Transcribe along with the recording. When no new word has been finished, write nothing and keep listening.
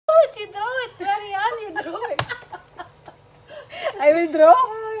I will draw.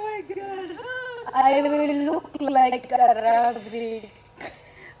 Oh my god. I will look like Arabic.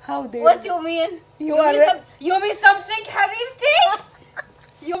 How dare What do you mean? You You mean something, Habibti?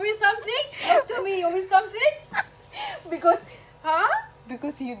 You mean something? Talk to me. You mean something? because Huh?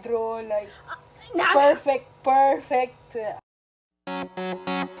 you draw like Nah. perfect.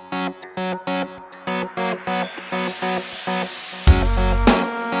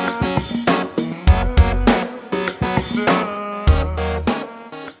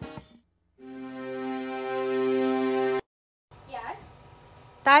 Yes.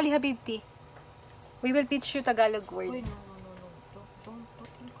 Tali Habibti. We will teach you Tagalog Wait, words. no. Don't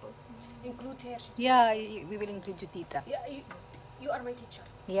include me. Include her. She's Yeah, we will include you, tita. Yeah, you are my teacher.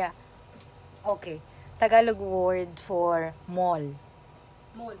 Yeah. Okay. Tagalog word for mall.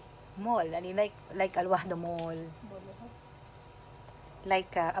 Mall. Mall. Ani like Al-Wahda Mall.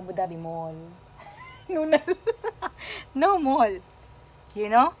 Like Abu Dhabi Mall. No mall. You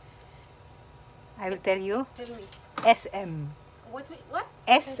know? I will tell you. Tell me. SM. What?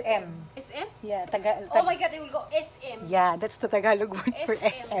 SM. SM? Yeah, Oh my god, I will go SM. Yeah, that's the Tagalog word for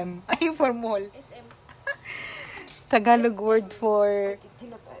SM. Ay, for mall. SM. Tagalog word for...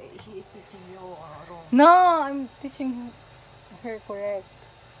 She is teaching you wrong. No, I'm teaching her correct.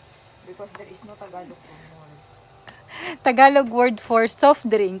 Because there is no Tagalog for mall. Tagalog word for soft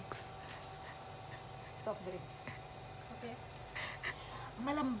drinks. Soft drinks. Okay.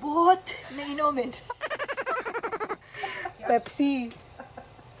 Malambot na inumin. Pepsi.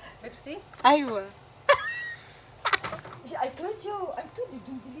 Pepsi? Aywa. I told you,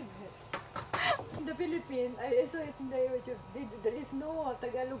 don't believe her. In the Philippines, I saw it in the YouTube. There is no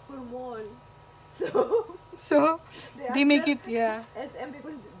Tagalog for mall. So, they make it, accept yeah. SM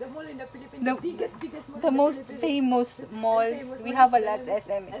because the mall in the Philippines, The- the biggest mall The in most Philippines. famous malls, Famous we one have a is lot the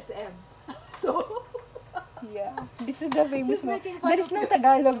SM. SM. So, Yeah. This is the famous She's mall. making fun There is of no you.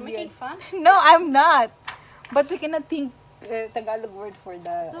 Tagalog Making yet. fun? No, I'm not. But we cannot think Tagalog word for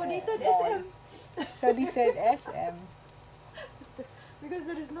the so they said mall. SM. So they said SM. Because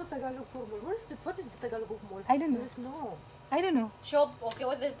there is no Tagalog for mall. What is the Tagalog of mall? I don't know. There is no. I don't know. Shop. Okay,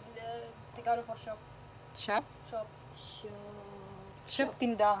 what the Tagalog for shop? Shop? Shop. Shop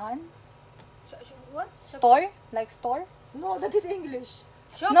tindahan? What? Store? Like store? No, that is English.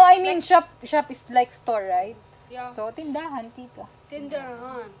 Shop? No, I mean Like, shop. Shop is like store, right? yeah. So tindahan, tita.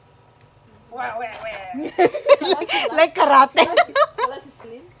 Tindahan. Wah. Like karate. Wala si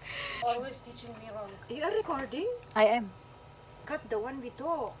Celine. Always teaching me wrong. You are recording? I am. Cut the one we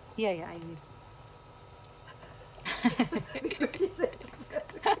talk. Yeah, I will. Because she said.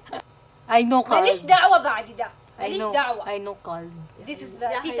 I know Carl. ماليش دعوة بعد ده. I ماليش know. دعوة. I know Carl. This is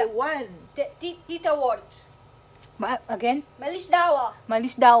Yeah, Tita. one. Tita word. Again? ماليش دعوة.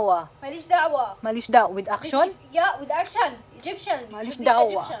 Malish dawa. ماليش دعوة. Malish dawa. With action? Yeah, with action. Egyptian. You ماليش should be دعوة.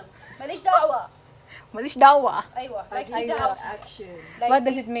 Egyptian. ماليش دعوة. Malish dawa. أيوة. Like I Tita love house. action. Like What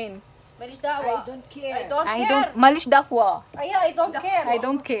does it mean? ماليش I دعوة. don't care. I don't I care. don't. Malish dawa. Yeah, I don't care. I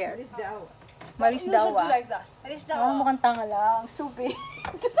don't care. This the hour. Malish You should do dawa. like that. ماليش Ah, دعوة. mukhang tanga lang. Stupid.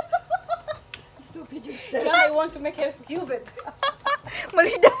 Stupid you said. Yeah, I want to make her stupid.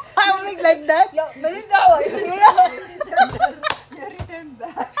 Malish dawa. I'm like that. Yeah, ماليش دعوة. You return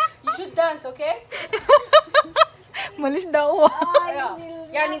back. You should dance, okay? Malish dawa. Yeah.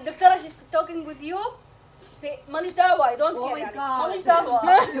 يعني الدكتورة she's talking with you. Say ماليش دعوة. I don't Oh care. my يعني. God. ماليش دعوة.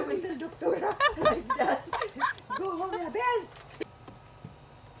 You will tell doctora like that. Go home, ya Ben.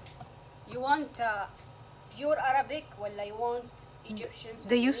 You want pure Arabic ولا you want Egyptian?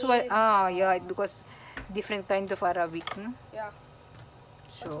 The usual. Sudanese? Yeah, because different kind of Arabic. No? Yeah.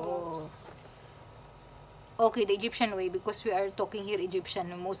 So. Okay, the Egyptian way because we are talking here Egyptian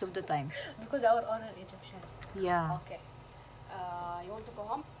most of the time. Because our oral Egyptian. Yeah. Okay. You want to go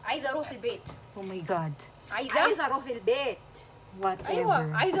home? عايزة أروح البيت. Oh my God. عايزة؟ عايزة أروح البيت. Whatever.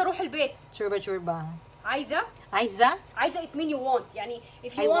 أيوة. عايزة أروح البيت. Churba. عايزة؟ Aiza? عايزة it mean you want. يعني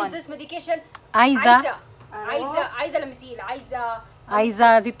if you I want want. this medication. Aiza? عايزة لمسيل. عايزة.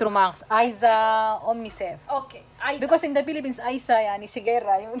 Aiza Zitromax. Aiza Omnicef. Okay. عايزة. Because in the Philippines, Aiza yani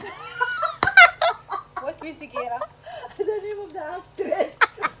sigera yun. What means Sigera? The name of the actress.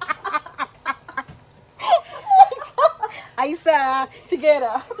 Aiza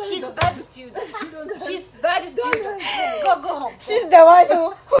Sigera. She's bad student. She's bad student. Go home. She's the one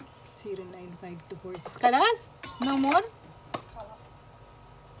who... 095246. Kalas? No more? خلاص.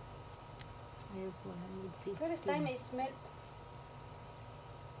 Ayoko, First time I smell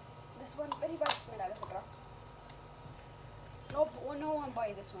this one very bad smell على فكرة. No one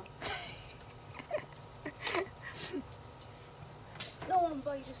buy this one. No one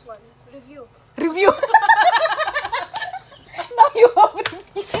buy this one. Review. Review. Now you have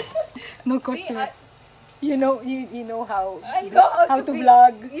no See, customer. You know how I know how to be-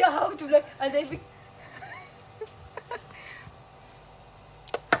 vlog. Yeah, how to vlog. And I be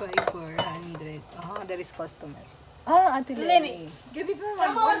 5,400. Ah, there is customer. Ah, Auntie Lenny. Lenny. Give me Come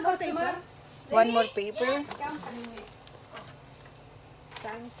one on, more customer. paper. One more paper? Yes, come.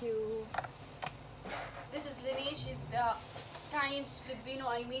 Thank you. This is Lenny. She's the kind Filipino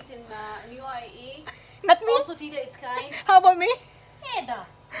I meet in UAE. Not me. Also, Tita, it's kind. How about me? Eda.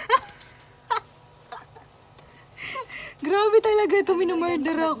 Grabe talaga ito,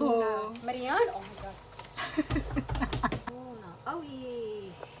 minumurder ako. Marianne? Oh my god. Muna. Awi.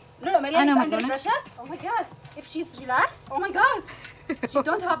 No, Marianne Ano, is under Madonna? pressure. Oh my god. If she's relaxed, oh my god. She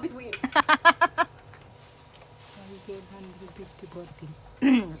don't have between. 550 bottle.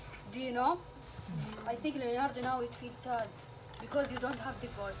 Do you know? I think Leonardo now it feels sad because you don't have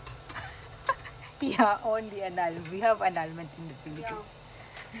divorce. Yeah, only annul. We have annulment in the Yeah. Philippines.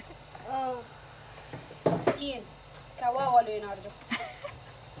 Skin. Kawawa Leonardo.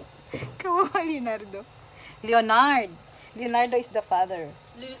 Kawawa Leonardo. Leonardo is the father.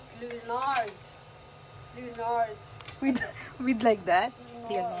 Leonard. With like that?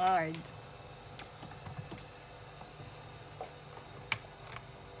 Leonard. Leonard.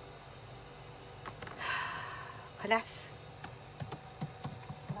 Kalas.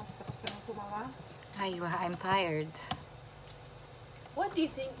 Tapos ka nang tumawa. Aywa, I'm tired. What do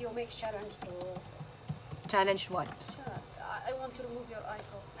you think you make challenge to? Challenge what? I want to remove your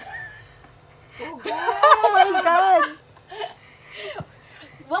eyebrow. Oh, God. Oh my God!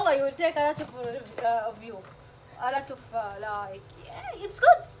 Well, I will take a lot of you. A lot of like, yeah, it's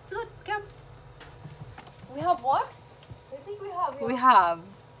good. It's good. Come. We have what? I think we have. We have.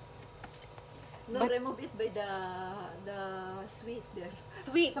 No, But- remove it by the sweet there.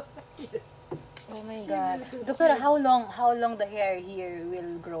 Sweet. Yes. Oh my God. Doctor, how long the hair here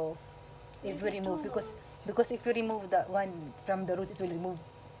will grow if we remove? Because if you remove the one from the roots, it will remove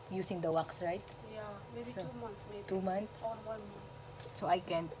using the wax, right? Yeah, maybe So, 2 months, maybe 2 months. or 1 month. So I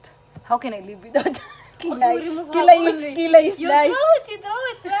can't. How can I live without Okay, kilay? we remove Kilay, half only. kilay is You life. draw it,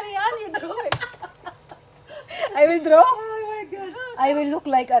 Marianne, you draw it. I will draw. Oh my God. I will look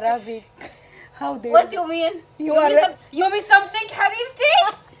like Arabic. How dare What do you mean? You are you mean something, Habibti?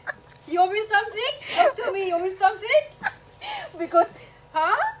 You mean something? Talk to me, you mean something? because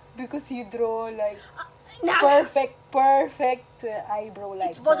Huh? you draw like Nah, perfect eyebrow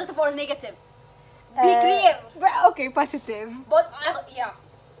like it's positive or negative. that. Be clear. Okay, positive. But, yeah.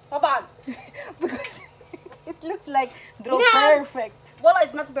 طبعا. Because it looks like draw No. perfect. Well,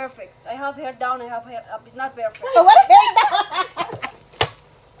 it's not perfect. I have hair down, I have hair up. It's not perfect. What?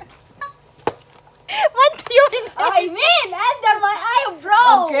 What do you mean? I mean, under my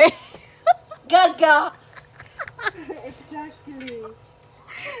eyebrow. Okay. Gaga. Exactly.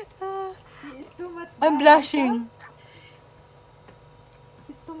 She is too much I'm gaga. blushing.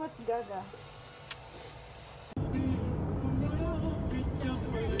 She's too much gaga.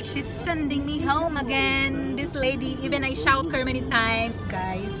 She's sending me home again. This lady, even I shout her many times,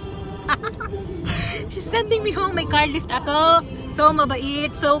 guys. She's sending me home. May car lift ako. So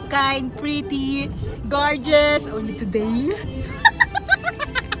mabait, so kind, pretty, gorgeous. Only today.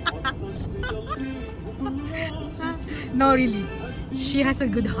 No, really. She has a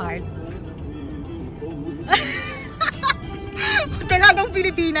good heart. Dalagang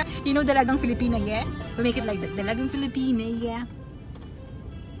Filipina. You know dalagang Filipina, yeah? We make it like that. Dalagang Filipina, yeah?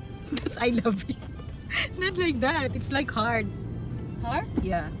 That's I love it. Not like that. It's like heart. Heart?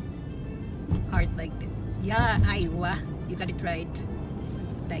 Yeah. Heart like this. Yeah, aywa. You got it right.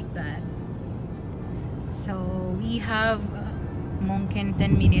 Like that. So we have Monken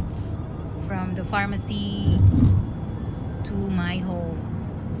 10 minutes from the pharmacy to my home.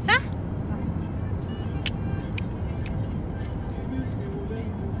 Sa?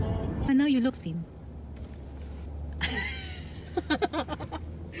 Oh, now you look thin.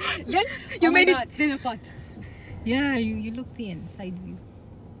 Then? You Oh my made it. God, then what? Yeah, you look thin. Side view.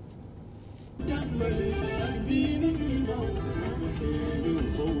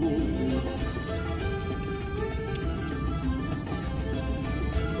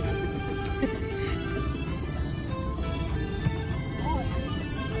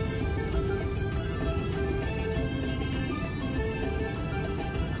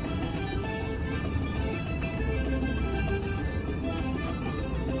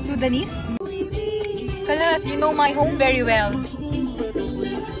 Sudanese? Kalas, you know my home very well.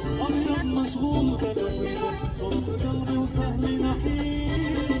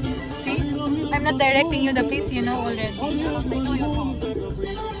 See? I'm not directing you the place you know already. I know your home.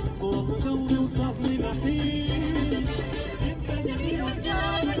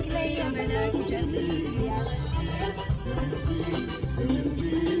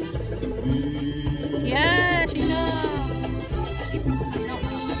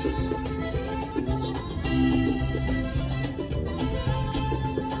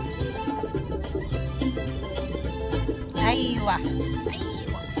 Aywa.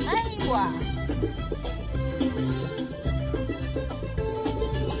 Aywa. Aywa.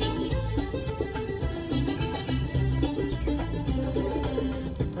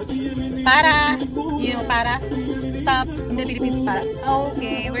 Para. You know, para. Stop. In the Philippines, para.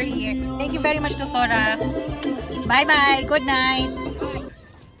 Okay, we're here. Thank you very much, Tutora. Bye-bye. Good night.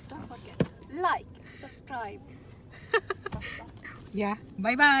 Don't forget, like, subscribe. Yeah.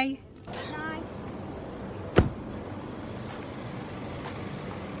 Bye-bye. Good night.